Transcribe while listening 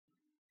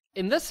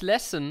In this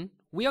lesson,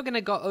 we are going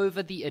to go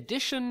over the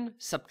addition,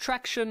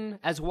 subtraction,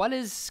 as well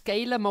as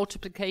scalar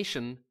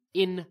multiplication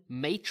in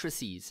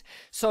matrices.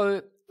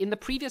 So in the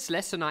previous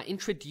lesson, I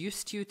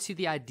introduced you to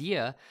the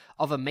idea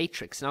of a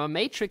matrix. Now, a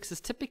matrix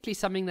is typically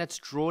something that's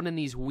drawn in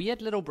these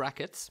weird little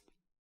brackets,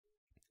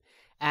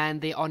 and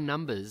there are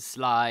numbers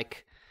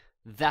like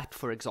that,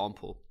 for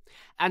example.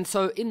 And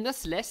so in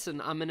this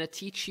lesson, I'm going to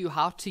teach you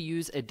how to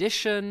use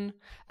addition,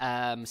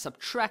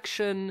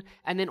 subtraction,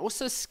 and then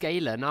also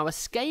scalar. Now, a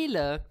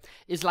scalar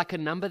is like a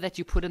number that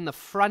you put in the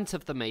front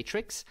of the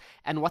matrix,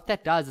 and what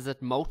that does is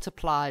it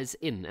multiplies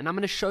in. And I'm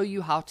going to show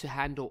you how to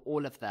handle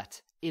all of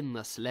that in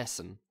this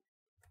lesson.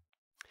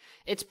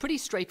 It's pretty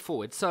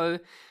straightforward. So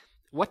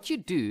what you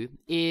do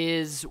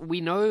is,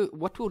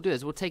 what we'll do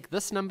is we'll take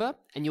this number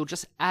and you'll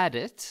just add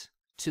it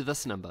to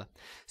this number.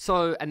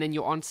 So, and then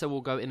your answer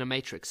will go in a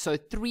matrix. So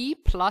 3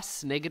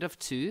 plus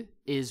 -2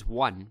 is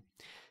 1.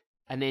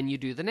 And then you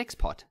do the next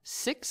part.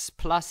 6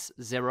 plus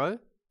 0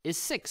 is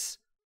 6.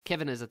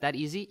 Kevin, is it that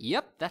easy?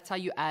 Yep, that's how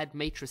you add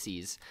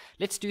matrices.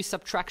 Let's do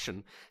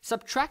subtraction.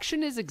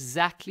 Subtraction is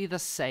exactly the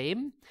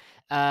same.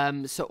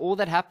 So all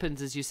that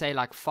happens is you say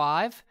like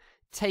 5,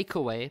 take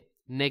away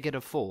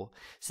 -4.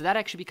 So that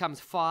actually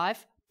becomes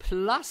 5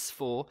 plus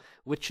 4,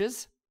 which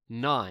is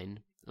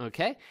 9.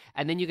 Okay,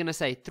 and then you're going to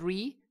say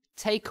 3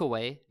 take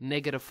away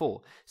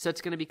 -4. So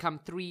it's going to become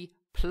 3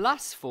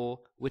 plus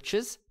 4, which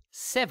is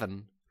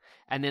 7.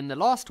 And then the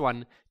last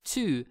one,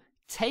 2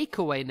 take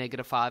away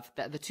 -5.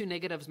 The two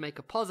negatives make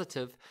a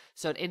positive,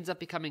 so it ends up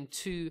becoming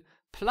 2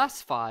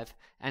 plus 5,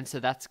 and so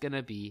that's going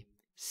to be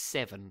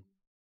 7.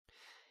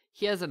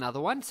 Here's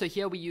another one. So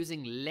here we're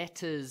using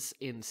letters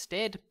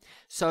instead.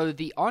 So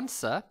the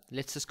answer,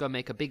 let's just go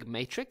make a big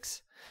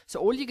matrix.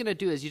 So all you're going to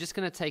do is you're just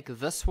going to take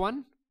this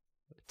one,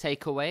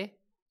 take away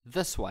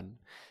this one.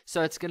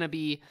 So it's going to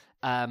be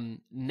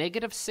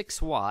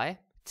 -6y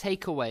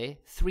take away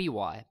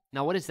 3y.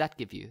 Now what does that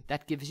give you?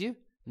 That gives you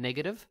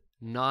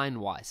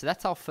 -9y. So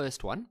that's our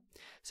first one.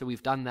 So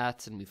we've done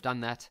that and we've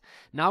done that.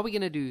 Now we're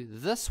going to do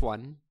this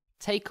one,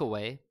 take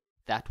away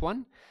that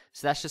one.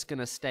 So that's just going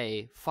to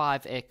stay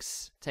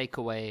 5x take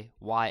away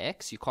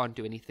yx. You can't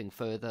do anything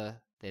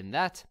further than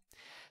that.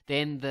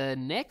 Then the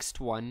next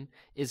one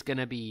is going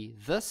to be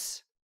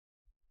this,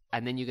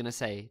 and then you're going to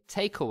say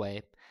take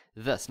away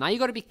this. Now you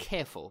got to be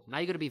careful. Now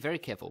you got to be very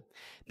careful,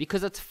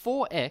 because it's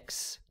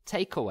 4x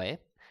take away,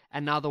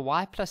 and now the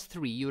y plus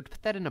 3, you would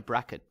put that in a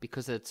bracket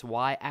because it's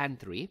y and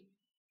 3.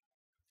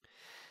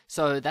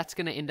 So that's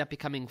going to end up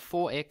becoming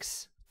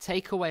 4x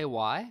take away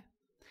y,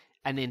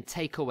 and then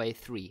take away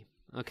 3.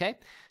 Okay,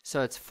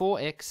 so it's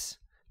 4x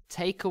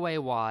take away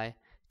y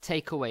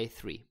take away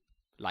 3,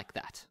 like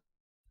that.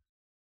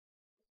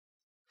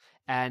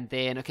 And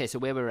then, okay, so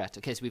where we're at.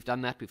 Okay, so we've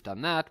done that, we've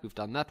done that, we've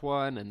done that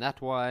one, and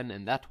that one,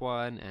 and that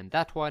one, and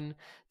that one.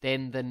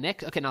 Then the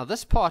next, okay, now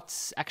this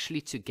part's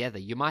actually together.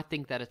 You might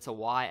think that it's a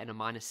y and a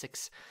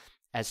 -6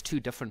 as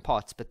two different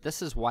parts, but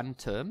this is one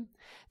term.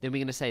 Then we're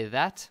going to say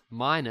that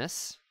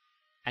minus,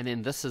 and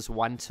then this is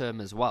one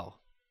term as well.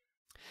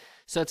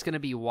 So it's going to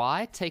be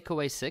y take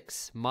away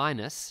 6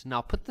 minus,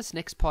 now put this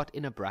next part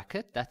in a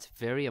bracket. That's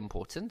very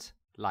important,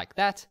 like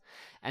that.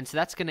 And so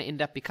that's going to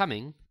end up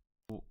becoming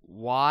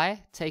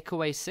y take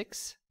away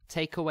 6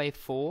 take away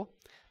 4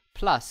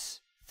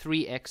 plus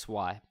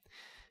 3xy.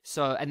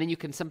 So, and then you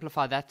can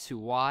simplify that to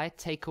y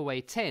take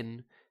away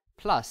 10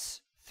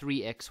 plus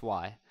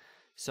 3xy.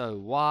 So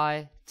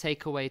y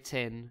take away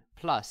 10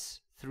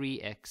 plus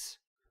 3xy.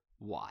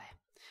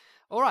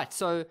 All right,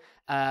 so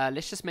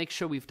let's just make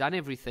sure we've done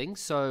everything.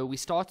 So we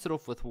started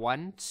off with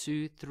 1,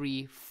 2,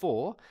 3,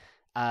 4,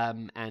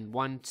 and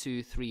 1,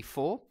 2, 3,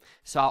 4.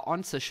 So our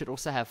answer should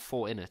also have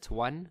 4 in it.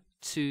 1,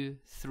 2,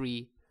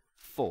 3,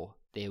 4.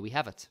 There we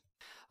have it.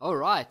 All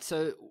right,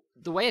 so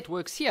the way it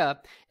works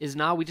here is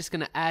now we're just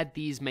going to add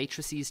these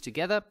matrices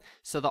together.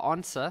 So the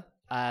answer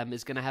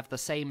is going to have the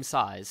same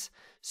size.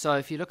 So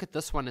if you look at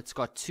this one, it's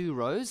got 2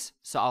 rows.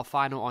 So our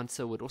final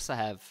answer would also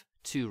have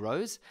 2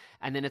 rows.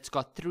 And then it's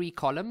got 3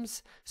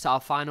 columns. So our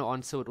final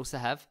answer would also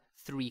have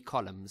 3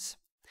 columns.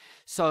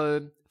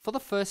 So for the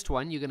first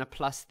one, you're going to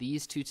plus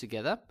these two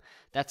together.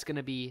 That's going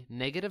to be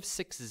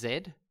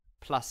 -6z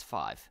plus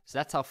 5. So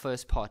that's our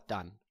first part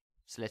done.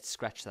 So let's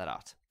scratch that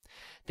out.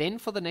 Then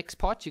for the next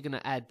part, you're going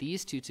to add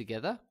these two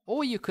together,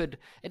 or you could,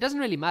 it doesn't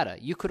really matter,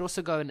 you could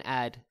also go and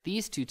add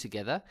these two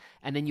together,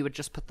 and then you would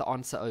just put the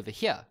answer over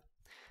here.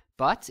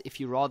 But if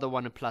you rather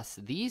want to plus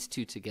these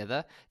two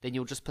together, then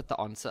you'll just put the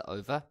answer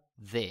over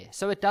there.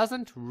 So it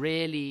doesn't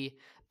really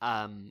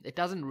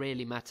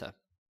matter.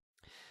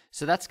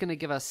 So that's going to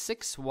give us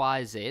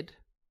 6yz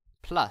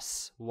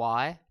plus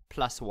y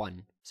plus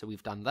 1. So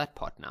we've done that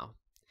part now.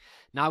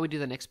 Now we do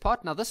the next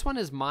part. Now this one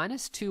is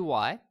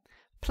 -2y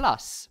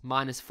plus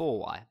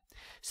 -4y.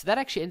 So that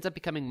actually ends up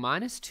becoming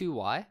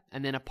 -2y,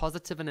 and then a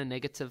positive and a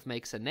negative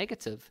makes a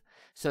negative.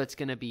 So it's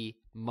going to be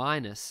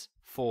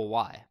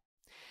 -4y.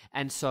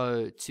 And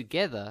so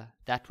together,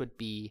 that would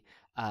be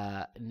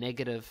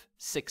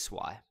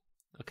 -6y.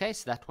 Okay,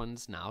 so that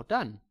one's now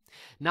done.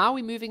 Now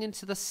we're moving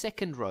into the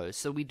second row.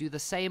 So we do the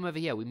same over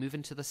here. We move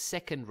into the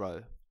second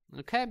row.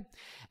 Okay?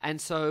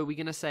 And so we're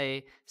going to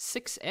say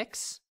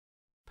 6x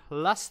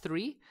plus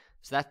 3.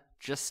 So that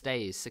just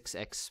stays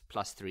 6x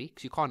plus 3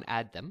 because you can't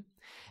add them.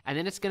 And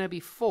then it's going to be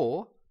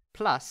 4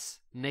 plus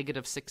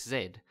negative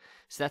 6z.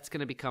 So that's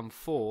going to become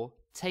 4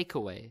 take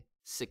away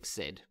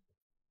 6z.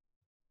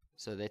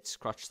 So let's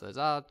scratch those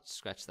out,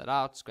 scratch that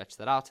out, scratch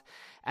that out.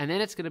 And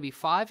then it's going to be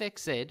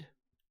 5xz,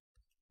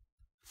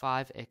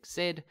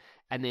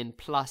 and then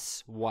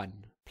plus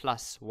 1.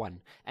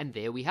 And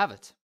there we have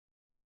it.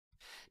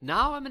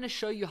 Now I'm going to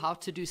show you how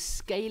to do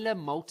scalar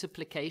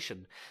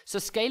multiplication. So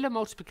scalar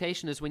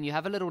multiplication is when you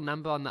have a little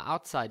number on the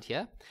outside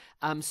here.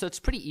 So it's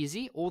pretty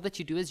easy. All that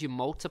you do is you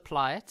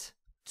multiply it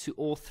to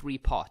all three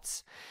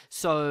parts.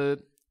 So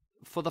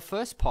for the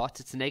first part,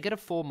 it's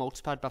negative 4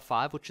 multiplied by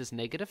 5, which is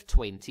negative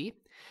 20.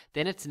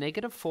 Then it's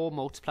negative 4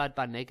 multiplied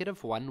by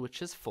negative 1,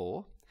 which is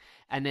 4.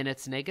 And then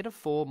it's negative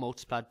 4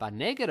 multiplied by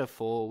negative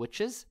 4, which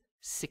is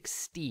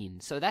 16.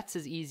 So that's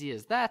as easy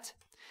as that.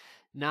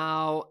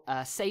 Now,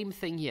 same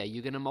thing here.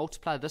 You're going to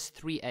multiply this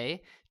 3a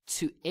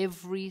to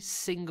every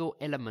single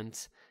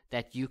element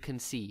that you can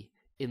see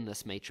in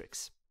this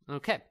matrix.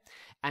 Okay.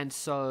 And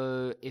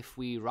so if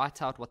we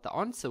write out what the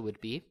answer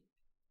would be,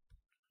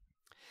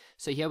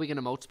 so here we're going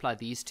to multiply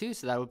these two.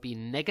 So that would be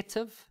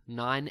negative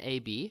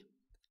 9ab,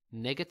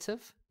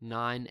 negative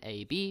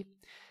 9ab.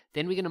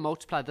 Then we're going to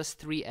multiply this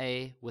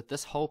 3a with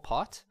this whole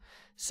part.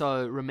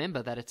 So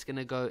remember that it's going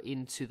to go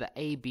into the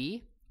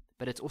ab,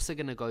 but it's also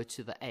going to go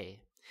to the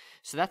a.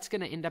 So that's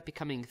going to end up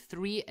becoming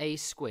 3a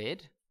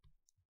squared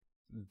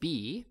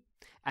b,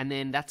 and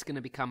then that's going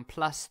to become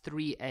plus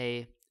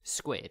 3a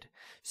squared.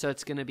 So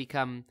it's going to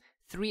become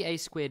 3a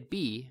squared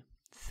b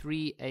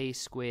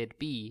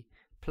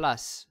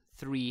plus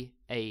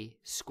 3a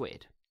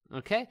squared.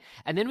 Okay?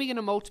 And then we're going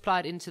to multiply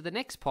it into the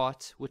next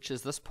part, which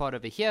is this part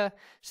over here.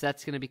 So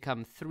that's going to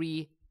become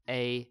 3ab.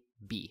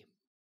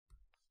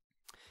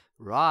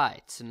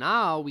 Right, so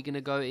now we're going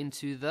to go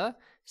into the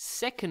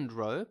second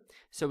row.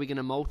 So we're going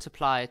to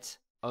multiply it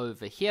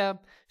over here.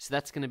 So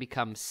that's going to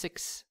become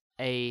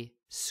 6a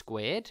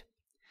squared.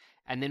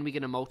 And then we're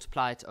going to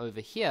multiply it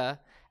over here.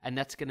 And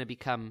that's going to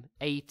become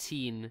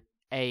 18ab.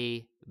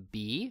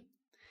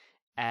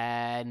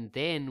 And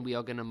then we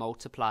are going to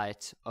multiply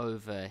it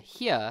over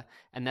here.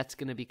 And that's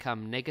going to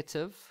become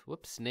negative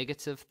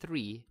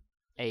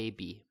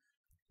 3ab.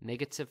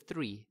 Negative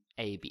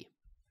 3ab.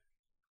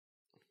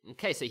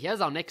 Okay, so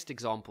here's our next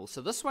example.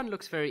 So this one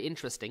looks very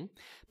interesting,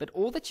 but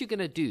all that you're going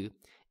to do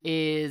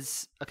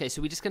is, okay,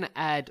 so we're just going to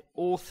add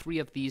all three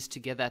of these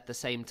together at the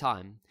same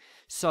time.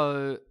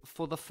 So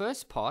for the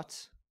first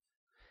part,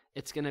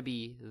 it's going to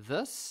be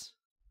this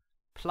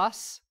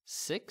plus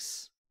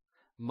 6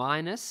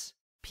 minus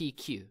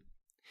PQ.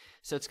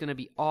 So it's going to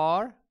be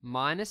R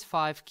minus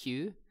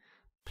 5Q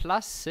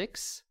plus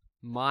 6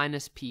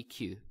 minus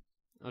PQ.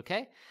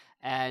 Okay?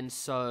 And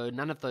so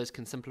none of those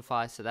can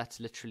simplify, so that's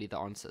literally the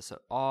answer. So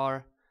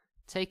R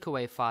take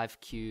away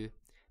 5Q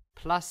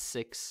plus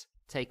 6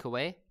 take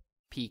away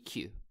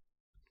PQ.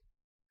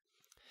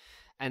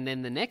 And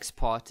then the next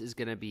part is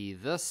going to be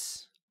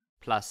this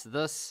plus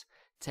this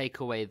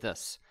take away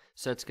this.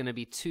 So it's going to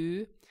be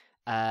 2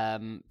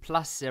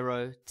 plus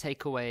 0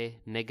 take away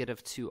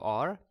negative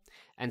 2R.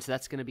 And so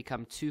that's going to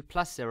become 2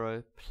 plus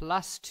 0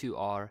 plus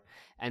 2R.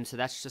 And so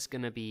that's just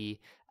going to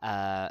be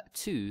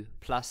 2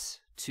 plus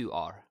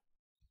 2R.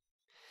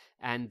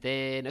 And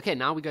then, okay,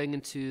 now we're going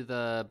into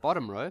the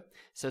bottom row.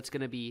 So it's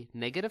going to be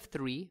negative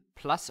 3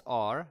 plus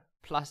R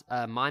plus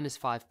minus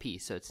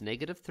 5p. So it's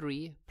negative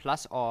 3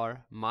 plus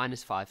R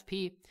minus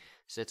 5p.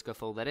 So let's go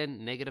fill that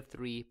in. Negative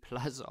 3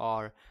 plus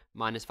R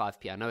minus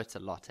 5p. I know it's a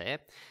lot, eh?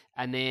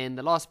 And then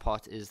the last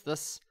part is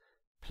this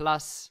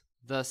plus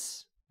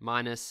this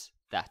minus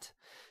that.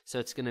 So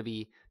it's going to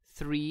be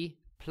 3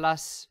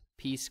 plus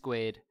p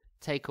squared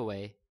take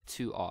away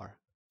 2R.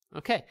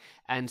 Okay,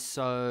 and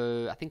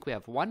so I think we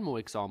have one more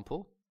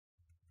example.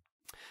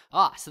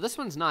 So this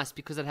one's nice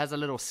because it has a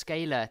little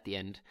scalar at the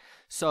end.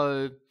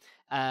 So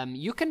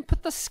you can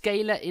put the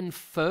scalar in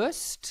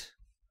first,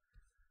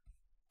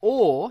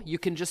 or you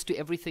can just do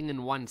everything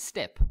in one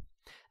step.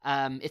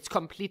 It's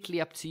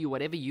completely up to you,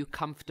 whatever you're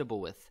comfortable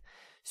with.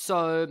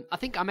 So I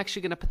think I'm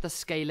actually going to put the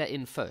scalar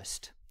in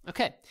first.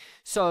 Okay,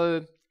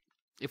 so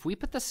if we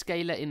put the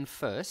scalar in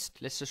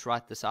first, let's just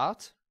write this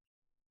out.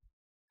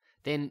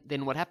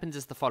 Then what happens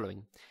is the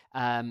following.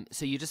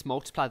 So you just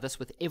multiply this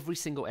with every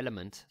single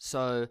element.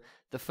 So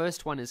the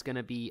first one is going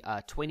to be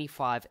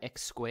 25x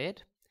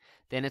squared.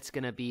 Then it's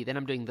going to be, then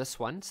I'm doing this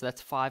one. So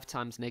that's 5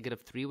 times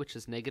negative 3, which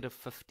is negative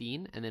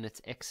 15. And then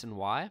it's x and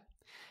y.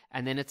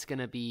 And then it's going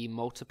to be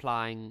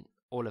multiplying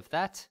all of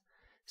that.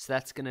 So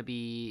that's going to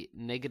be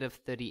negative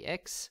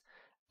 30x.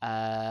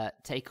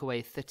 Take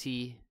away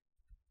 30x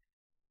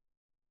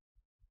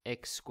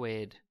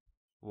squared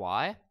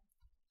y.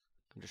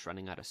 I'm just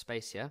running out of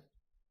space here.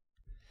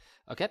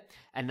 Okay,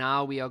 and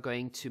now we are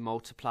going to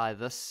multiply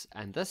this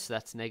and this.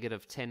 That's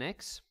negative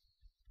 10x.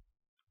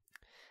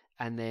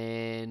 and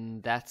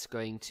then that's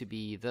going to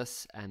be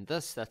this and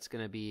this. That's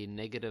going to be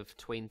negative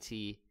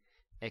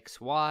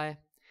 20xy,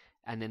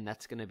 and then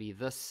that's going to be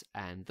this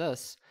and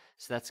this.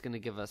 So that's going to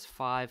give us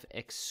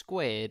 5x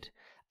squared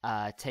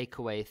take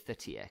away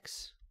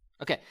 30x.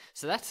 Okay,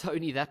 so that's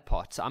only that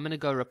part. So I'm going to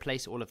go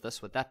replace all of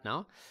this with that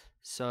now.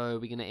 So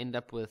we're going to end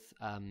up with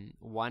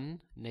 1,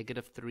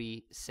 negative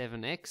 3,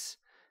 7x,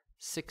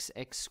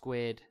 6x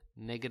squared,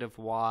 negative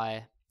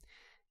y,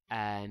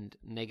 and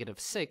negative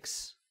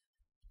 6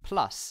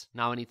 plus.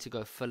 Now I need to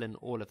go fill in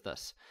all of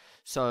this.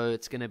 So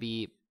it's going to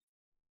be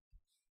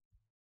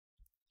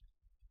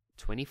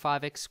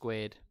 25x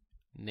squared,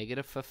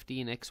 negative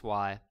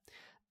 15xy,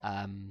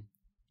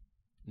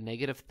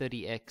 negative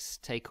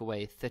 30x take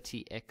away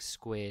 30x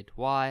squared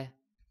y,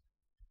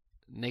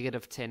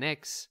 negative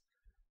 10x,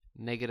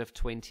 negative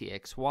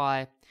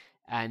 20xy,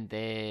 and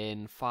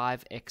then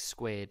 5x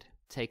squared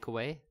take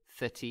away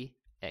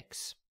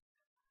 30x.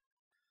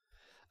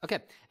 Okay,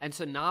 and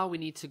so now we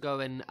need to go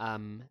and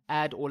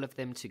add all of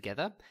them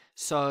together.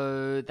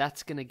 So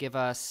that's going to give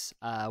us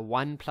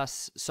 1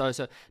 plus, so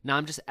now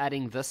I'm just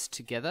adding this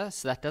together.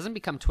 So that doesn't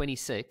become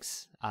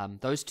 26.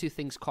 Those two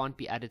things can't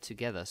be added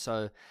together.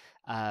 So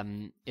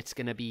it's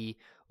going to be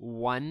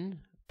 1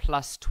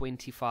 plus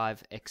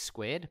 25x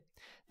squared.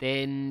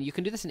 Then you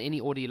can do this in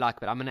any order you like,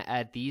 but I'm going to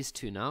add these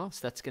two now.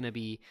 So that's going to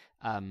be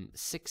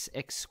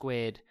 6x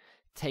squared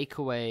take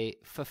away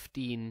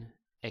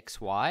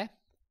 15xy.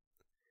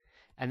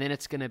 And then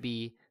it's going to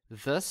be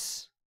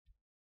this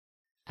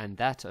and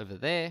that over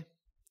there.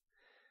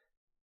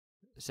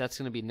 So that's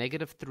going to be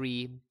negative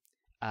 3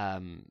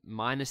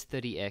 minus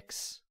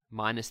 30x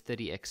minus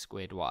 30x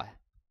squared y.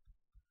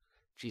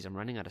 Geez, I'm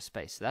running out of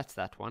space. So that's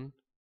that one.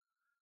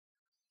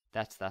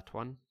 That's that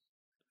one.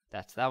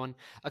 That's that one.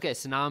 Okay,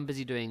 so now I'm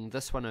busy doing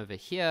this one over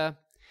here.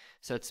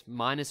 So it's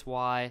minus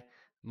y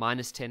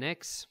minus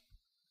 10x.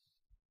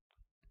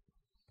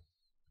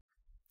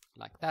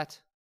 Like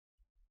that.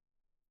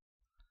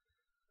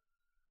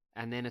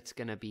 And then it's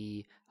going to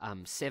be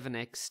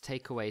 7x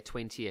take away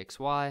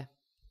 20xy.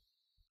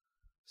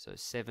 So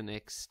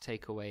 7x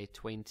take away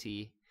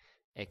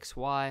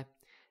 20xy.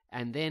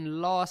 And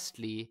then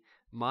lastly,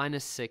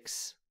 minus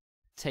 6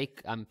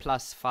 take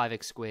plus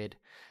 5x squared.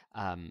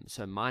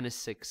 So minus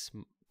 6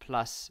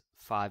 plus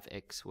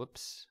 5x.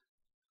 Whoops.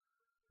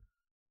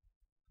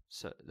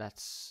 So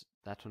that's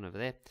that one over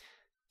there.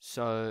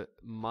 So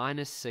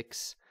minus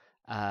 6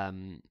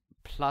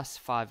 plus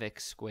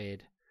 5x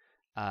squared.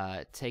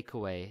 Take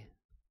away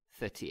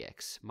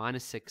 30x.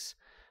 Minus 6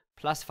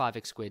 plus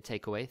 5x squared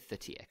take away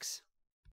 30x.